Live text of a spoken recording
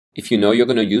If you know you're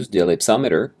going to use the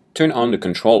ellipsometer, turn on the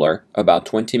controller about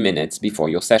 20 minutes before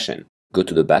your session. Go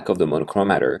to the back of the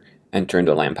monochromator and turn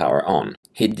the lamp power on.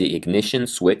 Hit the ignition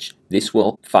switch. This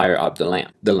will fire up the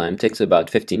lamp. The lamp takes about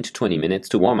 15 to 20 minutes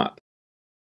to warm up.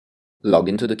 Log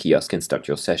into the kiosk and start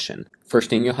your session. First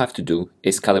thing you'll have to do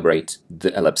is calibrate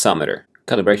the ellipsometer.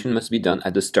 Calibration must be done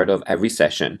at the start of every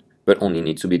session, but only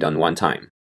needs to be done one time.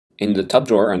 In the top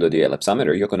drawer under the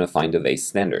ellipsometer, you're going to find the VASE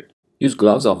standard. Use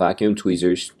gloves or vacuum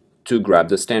tweezers to grab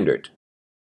the standard.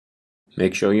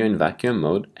 Make sure you're in vacuum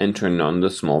mode and turn on the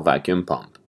small vacuum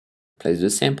pump. Place the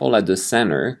sample at the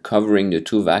center, covering the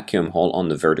two vacuum holes on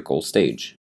the vertical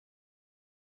stage.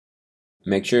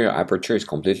 Make sure your aperture is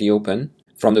completely open.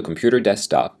 From the computer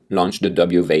desktop, launch the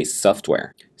VASE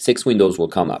software. 6 windows will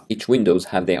come up. Each windows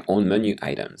have their own menu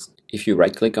items. If you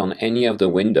right-click on any of the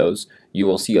windows, you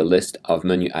will see a list of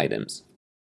menu items.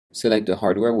 Select the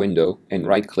hardware window and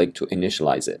right-click to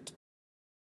initialize it.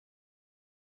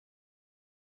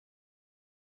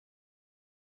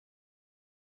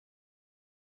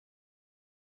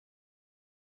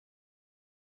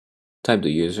 Type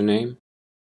the username.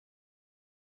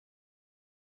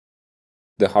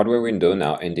 The hardware window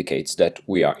now indicates that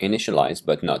we are initialized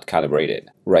but not calibrated.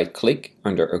 Right-click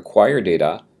under Acquire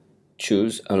Data,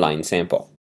 choose Align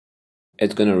Sample.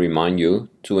 It's going to remind you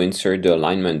to insert the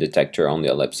alignment detector on the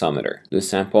ellipsometer. The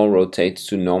sample rotates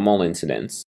to normal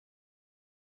incidence.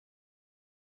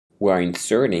 We are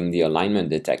inserting the alignment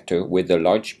detector with the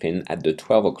large pin at the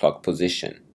 12 o'clock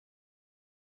position.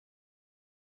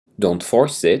 Don't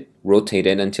force it, rotate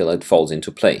it until it falls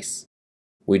into place.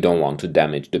 We don't want to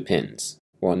damage the pins.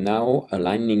 We're now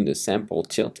aligning the sample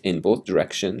tilt in both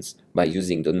directions by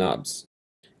using the knobs.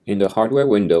 In the hardware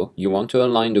window, you want to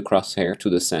align the crosshair to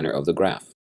the center of the graph.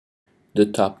 The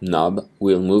top knob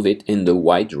will move it in the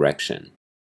Y direction.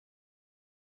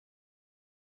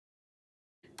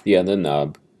 The other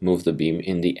knob moves the beam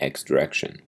in the X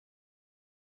direction.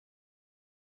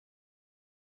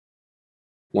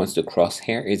 Once the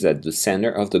crosshair is at the center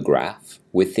of the graph,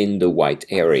 within the white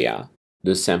area,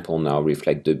 the sample now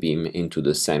reflects the beam into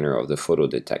the center of the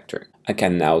photodetector. I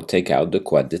can now take out the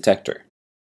quad detector.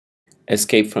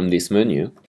 Escape from this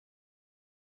menu.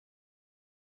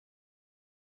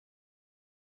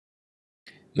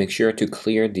 Make sure to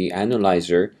clear the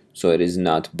analyzer so it is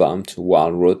not bumped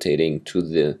while rotating to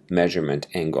the measurement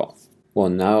angle. We're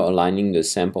now aligning the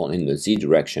sample in the Z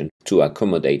direction to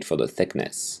accommodate for the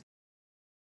thickness.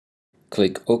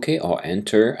 Click OK or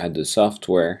Enter at the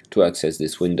software to access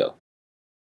this window.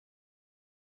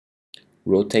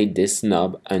 Rotate this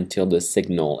knob until the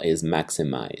signal is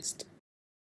maximized.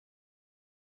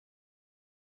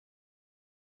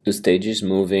 The stage is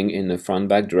moving in the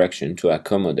front-back direction to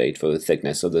accommodate for the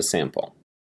thickness of the sample.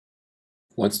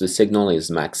 Once the signal is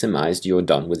maximized, you're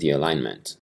done with the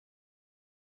alignment.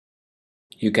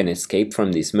 You can escape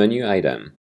from this menu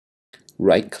item.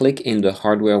 Right-click in the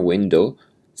hardware window,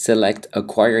 select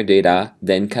Acquire Data,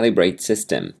 then Calibrate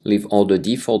System. Leave all the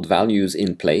default values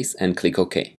in place and click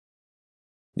OK.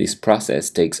 This process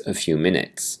takes a few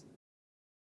minutes.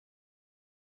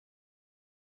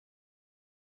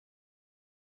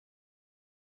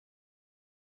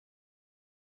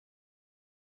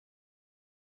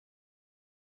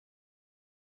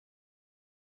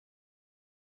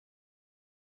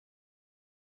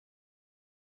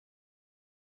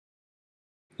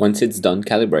 Once it's done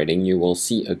calibrating, you will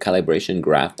see a calibration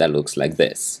graph that looks like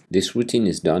this. This routine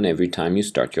is done every time you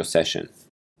start your session.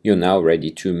 You're now ready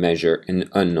to measure an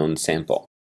unknown sample.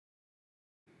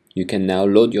 You can now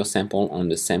load your sample on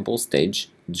the sample stage,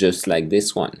 just like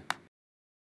this one.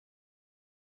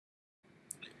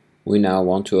 We now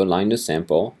want to align the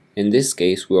sample. In this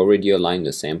case, we already aligned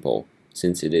the sample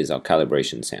since it is our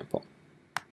calibration sample.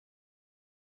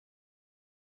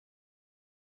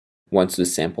 Once the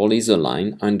sample is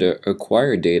aligned, under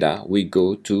Acquire Data, we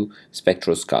go to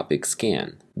Spectroscopic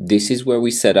Scan. This is where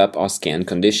we set up our scan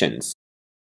conditions.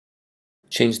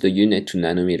 Change the unit to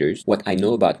nanometers. What I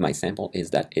know about my sample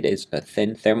is that it is a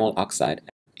thin thermal oxide.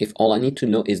 If all I need to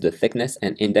know is the thickness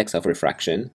and index of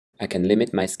refraction, I can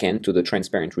limit my scan to the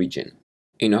transparent region.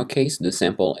 In our case, the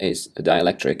sample is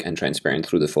dielectric and transparent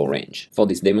through the full range. For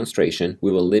this demonstration,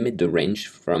 we will limit the range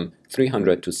from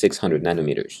 300 to 600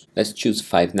 nanometers. Let's choose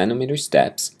 5 nanometer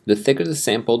steps. The thicker the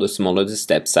sample, the smaller the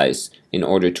step size in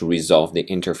order to resolve the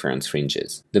interference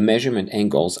fringes. The measurement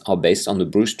angles are based on the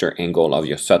Brewster angle of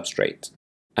your substrate.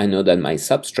 I know that my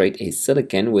substrate is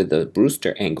silicon with a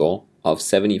Brewster angle of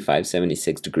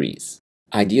 75-76 degrees.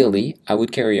 Ideally, I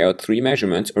would carry out 3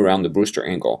 measurements around the Brewster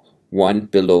angle, one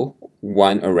below,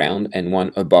 one around, and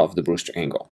one above the Brewster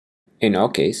angle. In our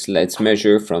case, let's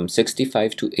measure from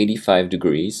 65 to 85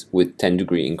 degrees with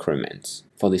 10-degree increments.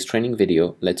 For this training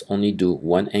video, let's only do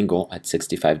one angle at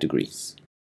 65 degrees.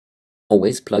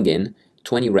 Always plug in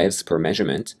 20 revs per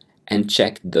measurement and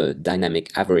check the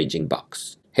dynamic averaging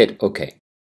box. Hit OK.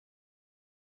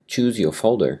 Choose your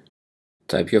folder.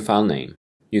 Type your file name.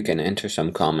 You can enter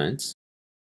some comments.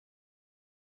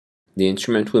 The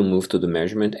instrument will move to the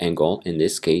measurement angle, in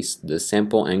this case the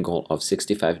sample angle of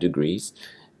 65 degrees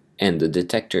and the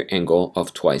detector angle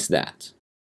of twice that.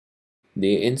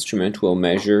 The instrument will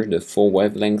measure the full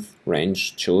wavelength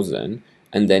range chosen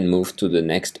and then move to the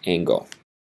next angle.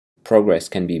 Progress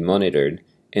can be monitored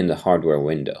in the hardware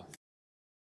window.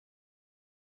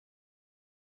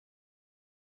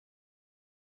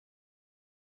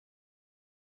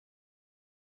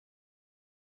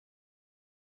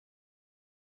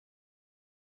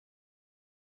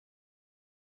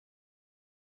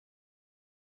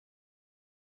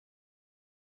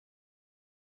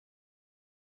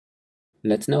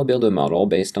 Let's now build a model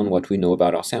based on what we know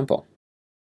about our sample.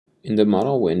 In the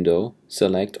model window,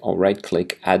 select or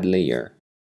right-click Add Layer.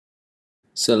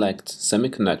 Select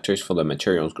Semiconductors for the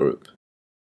materials group.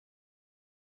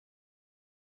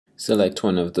 Select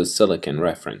one of the silicon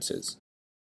references.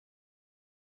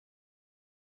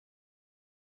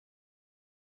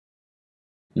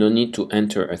 No need to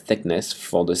enter a thickness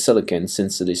for the silicon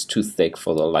since it is too thick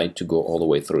for the light to go all the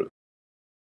way through.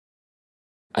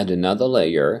 Add another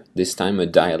layer, this time a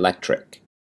dielectric.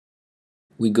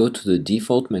 We go to the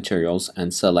default materials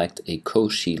and select a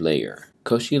Cauchy layer.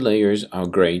 Cauchy layers are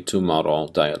great to model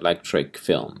dielectric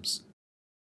films.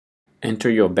 Enter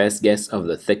your best guess of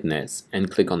the thickness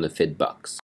and click on the Fit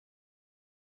box.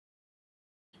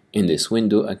 In this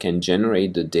window, I can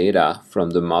generate the data from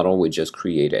the model we just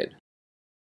created.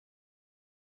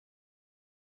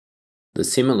 The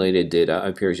simulated data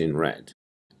appears in red.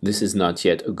 This is not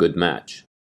yet a good match.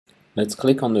 Let's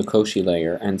click on the Cauchy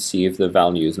layer and see if the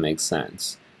values make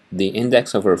sense. The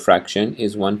index of refraction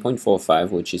is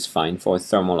 1.45, which is fine for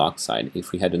thermal oxide.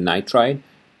 If we had a nitride,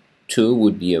 2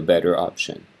 would be a better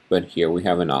option. But here we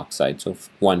have an oxide, so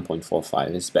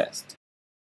 1.45 is best.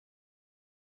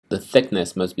 The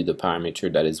thickness must be the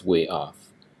parameter that is way off.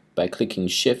 By clicking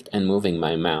Shift and moving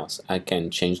my mouse, I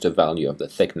can change the value of the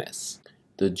thickness.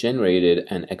 The generated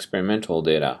and experimental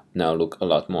data now look a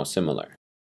lot more similar.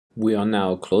 We are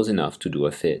now close enough to do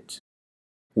a fit.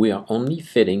 We are only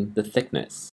fitting the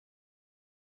thickness.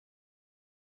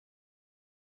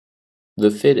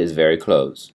 The fit is very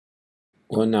close.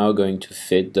 We're now going to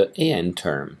fit the AN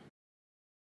term.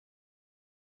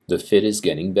 The fit is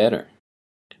getting better.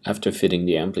 After fitting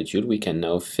the amplitude, we can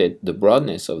now fit the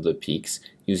broadness of the peaks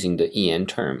using the EN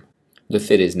term. The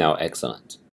fit is now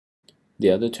excellent.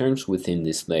 The other terms within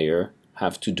this layer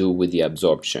have to do with the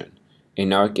absorption.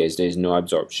 In our case, there is no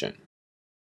absorption.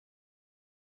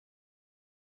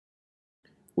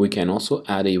 We can also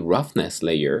add a roughness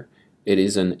layer. It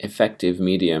is an effective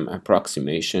medium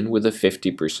approximation with a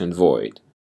 50% void.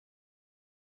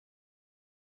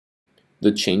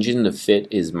 The change in the fit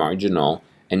is marginal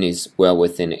and is well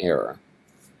within error,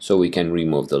 so we can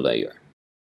remove the layer.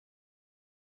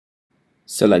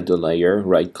 Select the layer,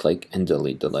 right-click, and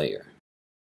delete the layer.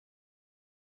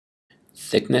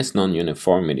 Thickness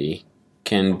non-uniformity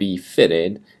can be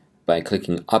fitted by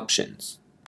clicking Options.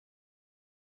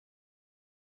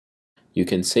 You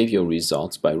can save your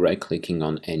results by right-clicking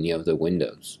on any of the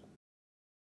windows.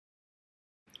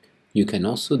 You can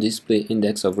also display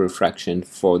index of refraction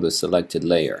for the selected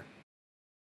layer.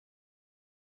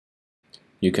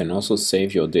 You can also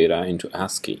save your data into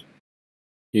ASCII.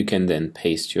 You can then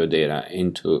paste your data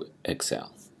into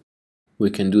Excel. We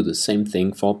can do the same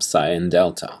thing for psi and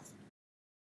delta.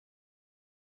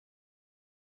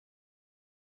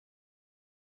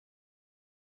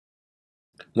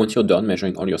 Once you're done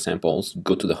measuring all your samples,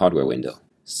 go to the hardware window.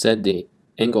 Set the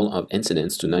angle of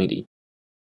incidence to 90.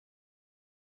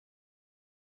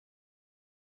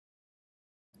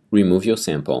 Remove your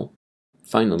sample.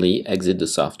 Finally, exit the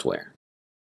software.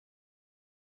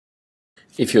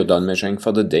 If you're done measuring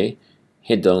for the day,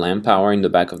 hit the lamp power in the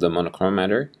back of the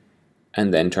monochromator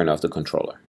and then turn off the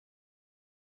controller.